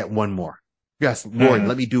 let's get one more. Yes, Lord,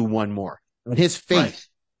 let me do one more. And his faith,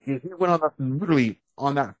 he went literally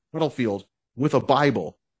on that battlefield with a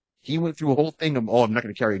Bible. He went through a whole thing of, I'm not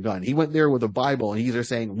going to carry a gun. He went there with a Bible, and he's there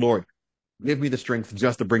saying, Lord, give me the strength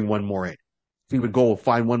just to bring one more in. He would go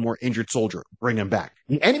find one more injured soldier, bring him back.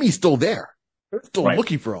 The enemy's still there. They're still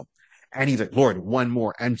looking for him. And he's like, Lord, one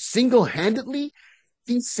more. And single-handedly,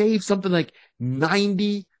 he saved something like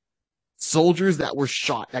 90 soldiers that were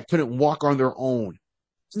shot, that couldn't walk on their own.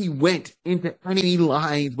 He went into enemy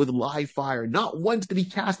lines with live fire. Not once did he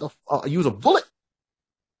use a bullet.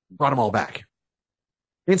 Brought them all back.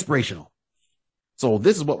 Inspirational. So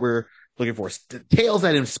this is what we're looking for. Tales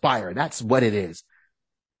that inspire. That's what it is.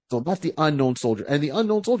 So that's the Unknown Soldier. And the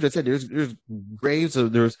Unknown Soldier, I said, there's graves. So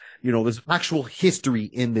there's actual history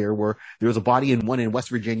in there where there's a body in West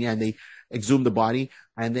Virginia, and they exhumed the body.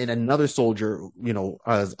 And then another soldier,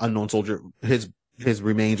 as Unknown Soldier, his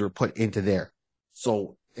remains were put into there.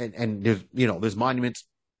 So, and there's monuments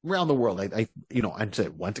around the world. I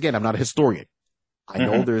said, once again, I'm not a historian. I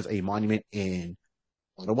know there's a monument in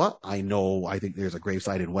Ottawa. I think there's a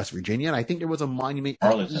gravesite in West Virginia, and I think there was a monument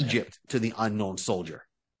in Egypt to the Unknown Soldier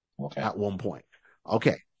at one point.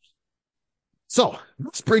 Okay. So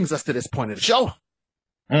this brings us to this point of the show.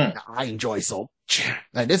 I enjoy so much.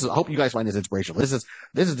 And I hope you guys find this inspirational. This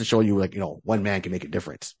is to show you, one man can make a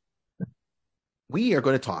difference. We are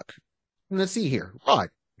going to talk. Let's see here. Rod,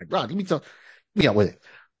 let me out with it.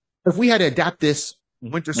 If we had to adapt this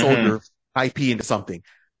Winter Soldier IP into something,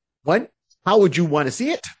 One, how would you want to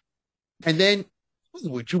see it? And then, who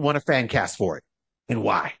would you want a fan cast for it? And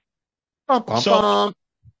why? Bum, bum, So, bum.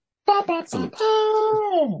 bum, bum, bum, Salute.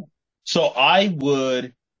 bum. So I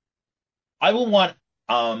will want,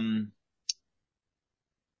 um,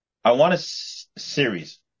 I want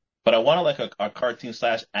series, but I want it like a cartoon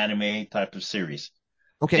slash anime type of series.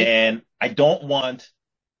 Okay. And I don't want,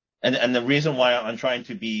 and the reason why I'm trying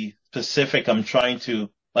to be specific, I'm trying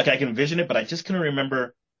to, like, I can envision it, but I just couldn't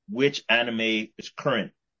remember which anime is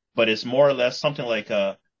current. But it's more or less something like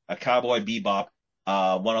a Cowboy Bebop,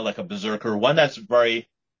 one of like a Berserker, one that's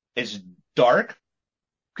it's dark,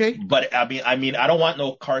 Okay. but I mean, I don't want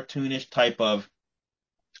no cartoonish type of,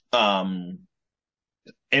 um,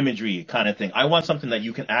 imagery kind of thing. I want something that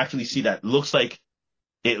you can actually see that looks like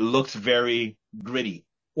it looks very gritty.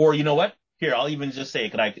 Or you know what? Here, I'll even just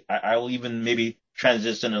say, I will even maybe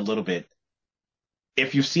transition a little bit.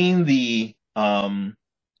 If you've seen the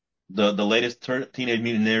latest Teenage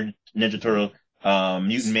Mutant Ninja Turtle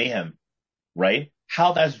Mutant Mayhem, right?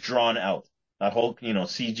 How that's drawn out, that whole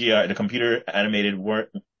CGI, the computer animated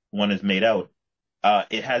one is made out.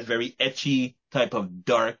 It has very etchy type of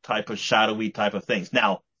dark type of shadowy type of things.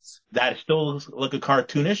 Now that still look a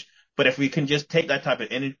cartoonish, but if we can just take that type of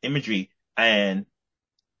imagery and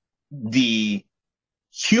the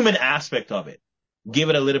human aspect of it, give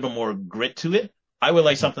it a little bit more grit to it, I would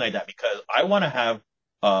like something like that because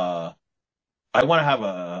uh I want to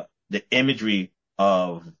have the imagery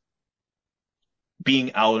of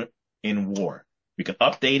being out in war. We can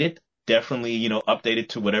update it, definitely, update it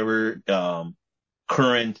to whatever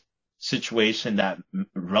current situation that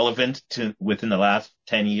relevant to within the last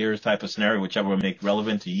 10 years type of scenario, whichever would make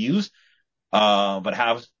relevant to use. But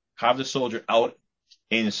have the soldier out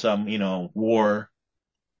in some, war,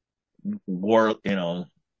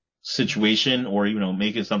 situation, or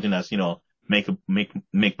make it something that's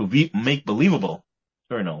make believable,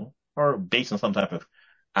 or or based on some type of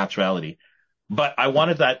actuality. But I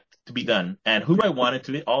wanted that to be done, and who do I want it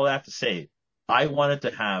to be? All I have to say, I wanted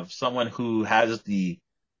to have someone who has the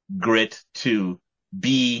grit to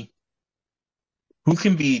be, who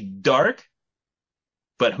can be dark,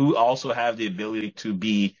 but who also have the ability to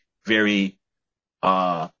be very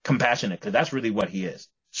compassionate, because that's really what he is.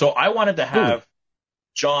 So I wanted to Really? have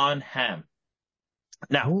John Hamm.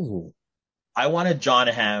 Now, Oh. I wanted John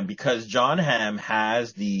Hamm because John Hamm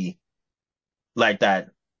has like that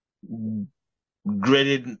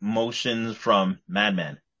gritted motions from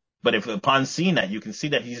Madman. But if upon seeing that, you can see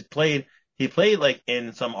that he played like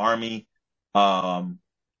in some um,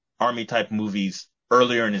 army type movies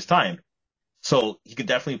earlier in his time. So he could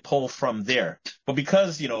definitely pull from there. But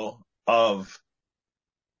because, of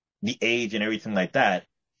the age and everything like that,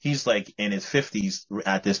 he's like in his 50s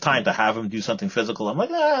at this time. To have him do something physical, I'm like,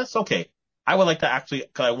 it's okay. I would like to actually,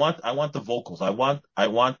 cause I want the vocals. I want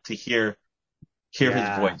to hear his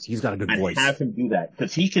Yeah. voice He's got a good and voice. have him do that,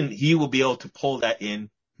 because he will be able to pull that in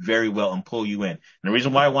very well and pull you in. And the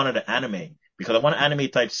reason why I wanted an anime, because I want an anime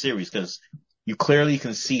type series, because you clearly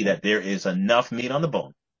can see that there is enough meat on the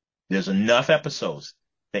bone. There's enough episodes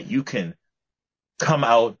that you can come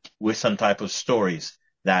out with some type of stories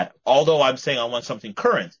that, although I'm saying I want something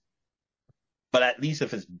current, but at least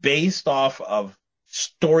if it's based off of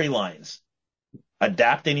storylines,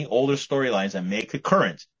 adapt any older storylines and make it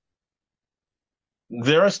current.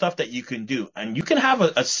 There are stuff that you can do, and you can have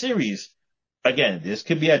a series. Again, this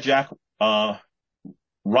could be a Jack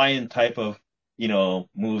Ryan type of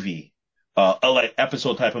movie, a like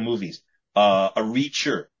episode type of movies, a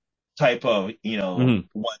Reacher type of Hmm.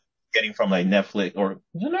 one getting from like Netflix, or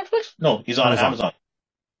is it Netflix? No, he's on Amazon. Amazon.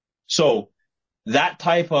 So that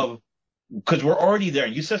type of, because we're already there.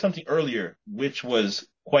 You said something earlier which was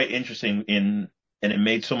quite interesting and it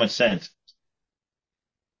made so much sense.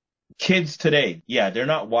 Kids today, yeah,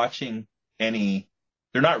 any,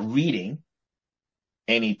 they're not reading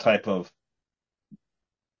any type of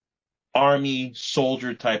army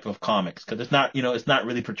soldier type of comics, because it's not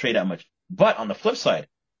really portrayed that much. But on the flip side,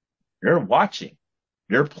 they're watching,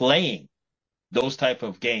 they're playing those type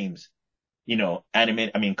of games,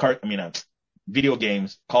 animate, video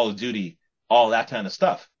games, Call of Duty, all that kind of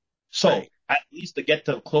stuff. So Right. at least to get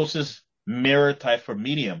the closest mirror type of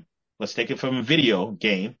medium, let's take it from a video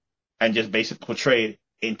game and just basically portray it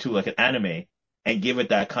into like an anime and give it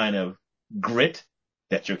that kind of grit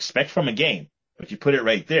that you expect from a game, but you put it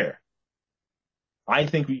right there. I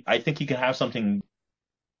think you can have something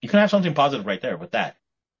positive right there with that.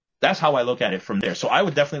 That's how I look at it from there. So I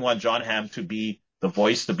would definitely want John Hamm to be the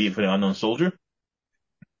voice, to be for the unknown soldier.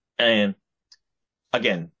 And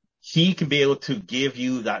again, he can be able to give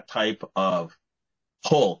you that type of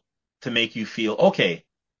pull to make you feel, okay,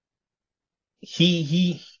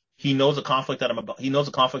 he knows the conflict that he knows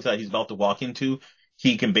the conflict that he's about to walk into.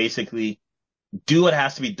 He can basically do what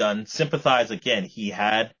has to be done, sympathize again. He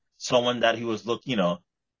had someone that he was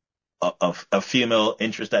a female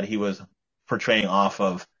interest that he was portraying off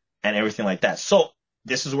of and everything like that. So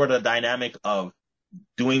this is where the dynamic of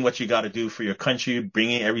doing what you got to do for your country,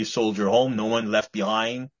 bringing every soldier home, no one left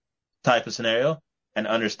behind type of scenario, and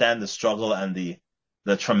understand the struggle and the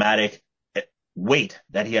traumatic weight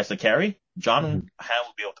that he has to carry. John Mhm. Hamm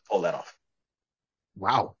will be able to pull that off.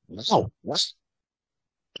 Wow. Wow.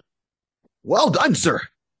 Well done, sir.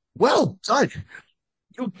 Well done.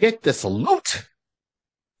 You get the salute.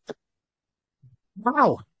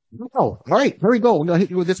 Wow. Wow. All right, here we go. We're gonna hit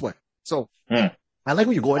you with this one. So Mm. I like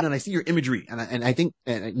where you're going, and I see your imagery, and I think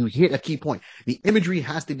you hit a key point. The imagery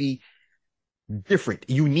has to be different,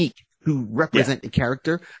 unique to Yeah, represent the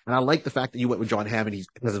character. And I like the fact that you went with John Hamm, and he's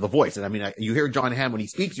because of the voice. And I mean, you hear John Hamm when he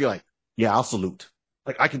speaks, you're like, yeah, I'll salute.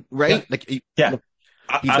 Like I can, yeah, right? Like yeah.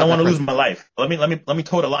 he's I got don't want that to lose presence. my life. Let me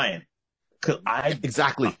toe the lion. Cause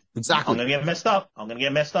Exactly, I'm exactly. gonna get messed up. I'm gonna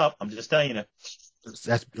get messed up. I'm just telling you.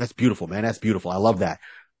 That's beautiful, man. That's beautiful. I love that.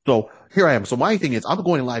 So here I am. So my thing is, I'm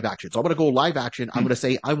going live action. So I'm going to go live action. I'm Hmm. going to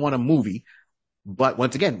say I want a movie, but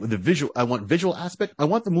once again, with the visual, I want visual aspect. I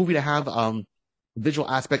want the movie to have visual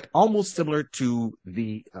aspect almost similar to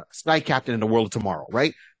the Sky Captain in the World of Tomorrow,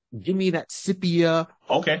 right? Give me that sepia,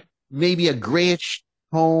 Okay. maybe a grayish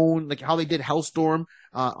tone, like how they did Hellstorm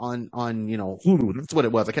on Hulu. That's what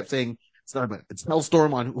it was. I kept saying it's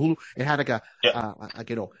Hellstorm on Hulu. It had like a Yeah.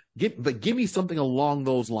 like give me something along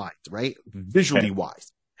those lines, right? Visually Okay.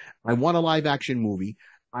 wise, I want a live action movie.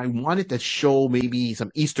 I want it to show maybe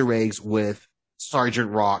some Easter eggs with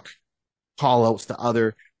Sergeant Rock, call outs to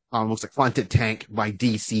other looks like Haunted Tank by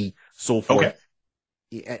DC, so Okay.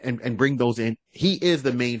 forth, and bring those in. He is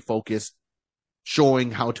the main focus,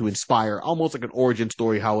 showing how to inspire, almost like an origin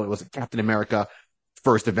story, how it was Captain America,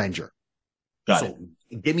 First Avenger. Got it.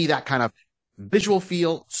 So give me that kind of visual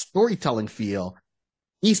feel, storytelling feel,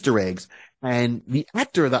 Easter eggs, and the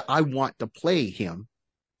actor that I want to play him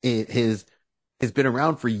is has been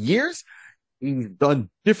around for years. He's done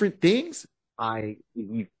different things.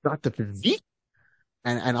 He's got the physique,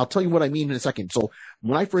 and I'll tell you what I mean in a second. So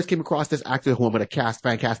when I first came across this actor, who I'm going to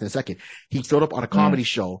fan cast in a second, he showed up on a Mm. comedy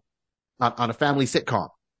show, on a family sitcom,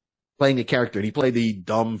 playing a character. And he played the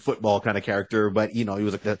dumb football kind of character, but he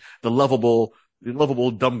was like the lovable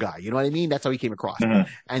dumb guy. You know what I mean? That's how he came across. Hmm.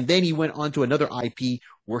 And then he went on to another IP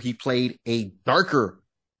where he played a darker,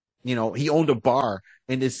 he owned a bar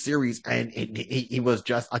in this series, and he was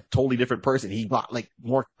just a totally different person. He got like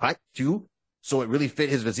more cut too. So it really fit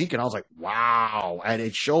his physique. And I was like, wow. And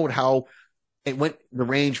it showed how it went the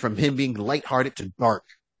range from him being lighthearted to dark,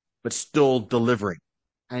 but still delivering.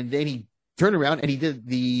 And then he turned around and he did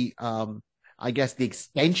I guess the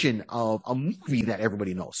extension of a movie that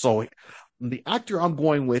everybody knows. So the actor I'm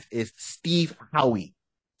going with is Steve Howie.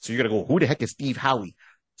 So you're gonna go, who the heck is Steve Howie?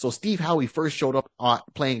 So Steve Howie first showed up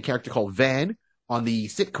playing a character called Van on the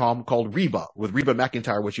sitcom called Reba with Reba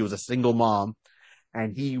McEntire, where she was a single mom,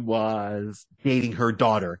 and he was dating her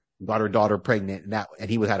daughter, got her daughter pregnant, and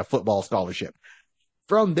he had a football scholarship.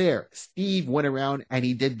 From there, Steve went around and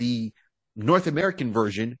he did the North American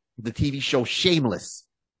version of the TV show Shameless,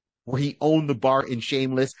 where he owned the bar in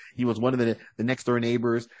Shameless. He was one of the next door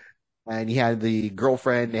neighbors, and he had the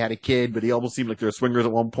girlfriend. They had a kid, but he almost seemed like they were swingers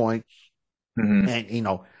at one point. Hmm. And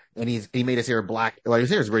and he made his hair black. Well, his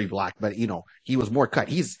hair is very black, but he was more cut.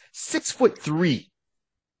 He's 6'3",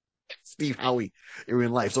 Steve Howie in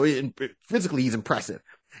real life. So physically, he's impressive.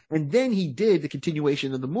 And then he did the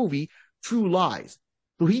continuation of the movie, True Lies.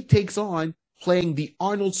 So he takes on playing the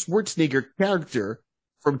Arnold Schwarzenegger character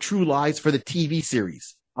from True Lies for the TV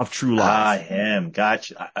series of True I Lies. am.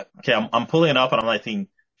 Gotcha. Okay, I'm pulling it up and I'm like thinking,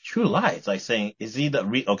 True Lies. Like saying, is he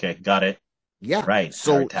okay, got it. Yeah. Right.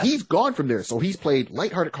 So Fantastic. he's gone from there. So he's played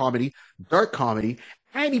lighthearted comedy, dark comedy,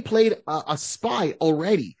 and he played a spy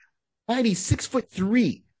already. And he's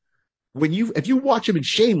 6'3". If you watch him in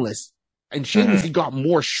Shameless, Hmm. he got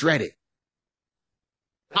more shredded.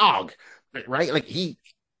 Dog, right? Like he's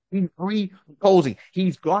reposing.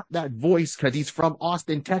 He's got that voice because he's from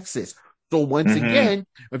Austin, Texas. So once Hmm. again,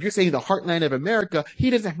 if you're saying the heartland of America,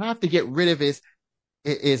 he doesn't have to get rid of his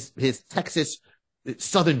Texas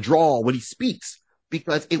Southern drawl when he speaks,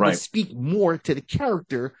 because it would Right. speak more to the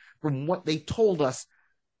character from what they told us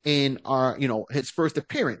in our, his first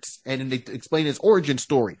appearance, and then they explain his origin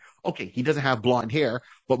story. Okay, he doesn't have blonde hair,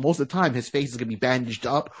 but most of the time his face is going to be bandaged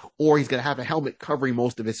up, or he's going to have a helmet covering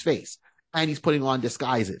most of his face, and he's putting on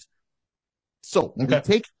disguises. So we Okay.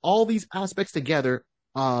 take all these aspects together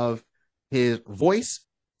of his voice,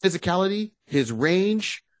 physicality, his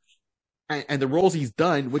range, and the roles he's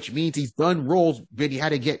done, which means he's done roles when he had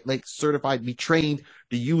to get like certified, be trained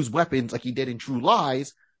to use weapons like he did in True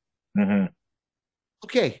Lies. Mm-hmm.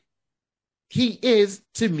 Okay, he is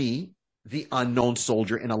to me the unknown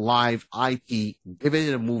soldier in a live IP. Give it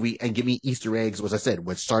in a movie and give me Easter eggs, as I said,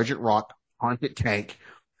 with Sergeant Rock, Haunted Tank,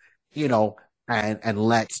 and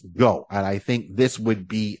let's go. And I think this would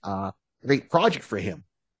be a great project for him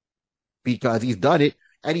because he's done it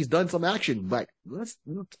and he's done some action, but let's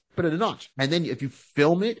put it a notch. And then if you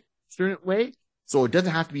film it a certain way, so it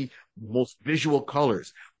doesn't have to be most visual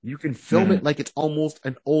colors, you can film it like it's almost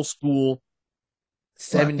an old school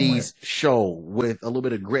 70s show with a little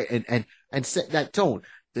bit of grit and set that tone.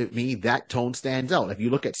 To me, that tone stands out. If you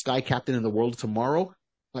look at Sky Captain in the World of Tomorrow,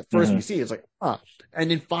 at first we see it, it's like,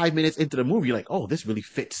 and then 5 minutes into the movie, you're like, oh, this really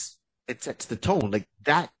fits. It sets the tone. Like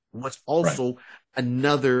that was also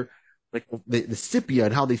another, like the sepia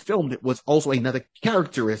and how they filmed it was also another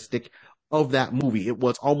characteristic of that movie. It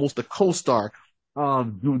was almost a co-star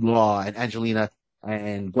of Jude Law and Angelina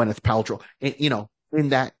and Gwyneth Paltrow, in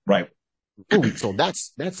that movie. So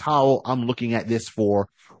that's how I'm looking at this for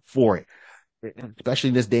it, especially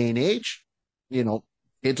in this day and age.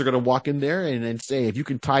 Kids are going to walk in there and say, if you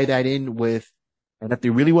can tie that in with, and if they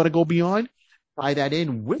really want to go beyond, tie that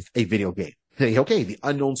in with a video game. Say, okay, the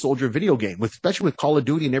Unknown Soldier video game, especially with Call of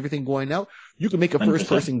Duty and everything going out, you can make a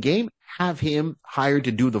first-person game, have him hired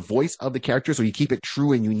to do the voice of the character, so you keep it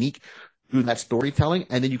true and unique through that storytelling,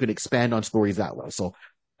 and then you can expand on stories that way. So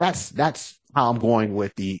that's how I'm going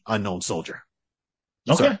with the Unknown Soldier.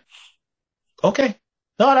 Okay. Okay.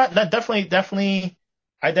 No, that definitely.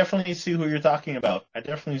 I definitely see who you're talking about. I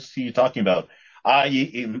definitely see you talking about.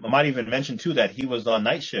 You might even mention too that he was on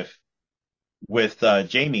night shift with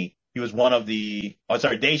Jamie. He was one of the. Oh,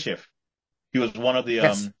 sorry, day shift. He was one of the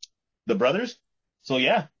the brothers. So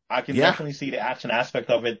yeah, I can definitely see the action aspect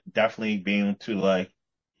of it. Definitely being to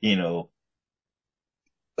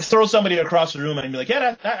throw somebody across the room and be like,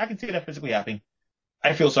 yeah, I can see that physically happening.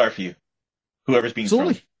 I feel sorry for you, whoever's being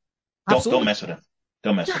thrown. Don't mess with him.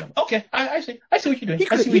 Don't mess with him. Okay, I see. I see what you're doing. He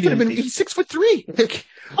could have been. He's 6'3".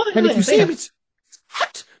 And if you see him, it's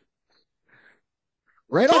hot.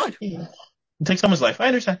 Right on. Take someone's life. I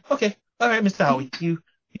understand. Okay. All right, Mr. Howie.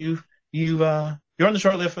 You're on the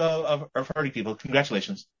short list of hurting people.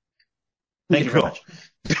 Congratulations. Thank you very much.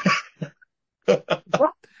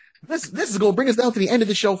 Well, this is going to bring us down to the end of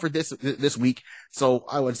the show for this week. So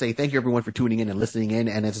I would say thank you everyone for tuning in and listening in.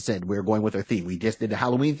 And as I said, we're going with our theme. We just did the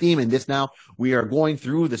Halloween theme, and this now we are going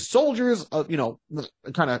through the soldiers of,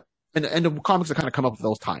 kind of, and the comics that kind of come up with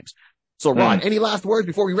those times. So Ron, any last words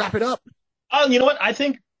before we wrap it up? You know what? I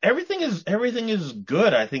think everything is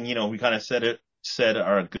good. I think, we kind of said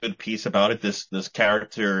our good piece about it. This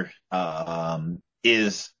character,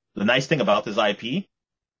 is the nice thing about this IP.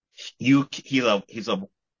 He's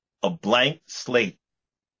a blank slate.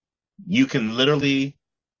 You can literally,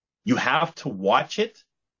 you have to watch it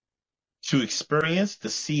to experience to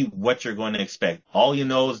see what you're going to expect. All you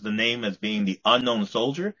know is the name as being the Unknown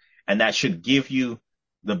Soldier, and that should give you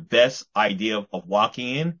the best idea of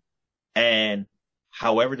walking in. And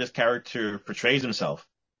however this character portrays himself,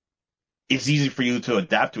 it's easy for you to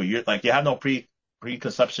adapt to it. You have no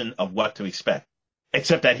preconception of what to expect,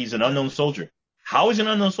 except that he's an unknown soldier. How is he an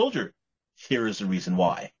unknown soldier? Here is the reason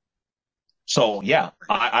why. So yeah,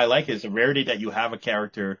 I like it. It's a rarity that you have a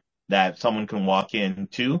character that someone can walk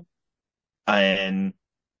into and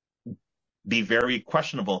be very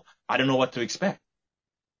questionable. I don't know what to expect.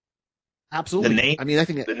 Absolutely. The name, I mean, I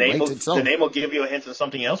think the name will give you a hint of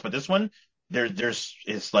something else, but this one,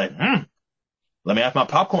 it's like, let me have my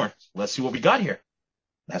popcorn. Let's see what we got here.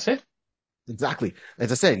 That's it. Exactly.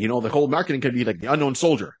 As I said, the whole marketing could be like the unknown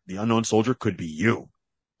soldier. The unknown soldier could be you.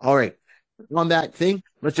 All right. On that thing,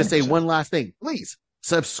 let's just 100%. Say one last thing. Please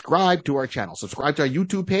subscribe to our channel. Subscribe to our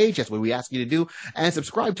YouTube page. That's what we ask you to do. And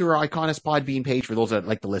subscribe to our iConis Podbean page for those that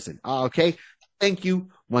like to listen. Okay. Thank you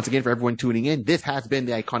once again for everyone tuning in. This has been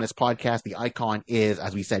the iConis podcast. The icon is,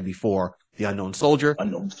 as we said before, the unknown soldier.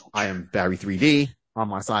 I am Barry 3D. On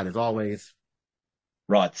my side, as always,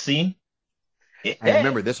 Rod C. And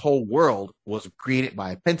remember, this whole world was created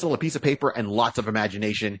by a pencil, a piece of paper, and lots of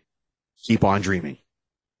imagination. Keep on dreaming.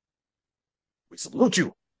 We salute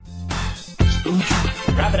you.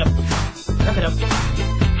 Wrap it up. Wrap it up.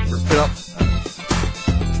 Wrap it up.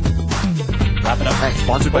 Wrap it up. Thanks.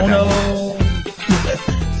 Sponsored by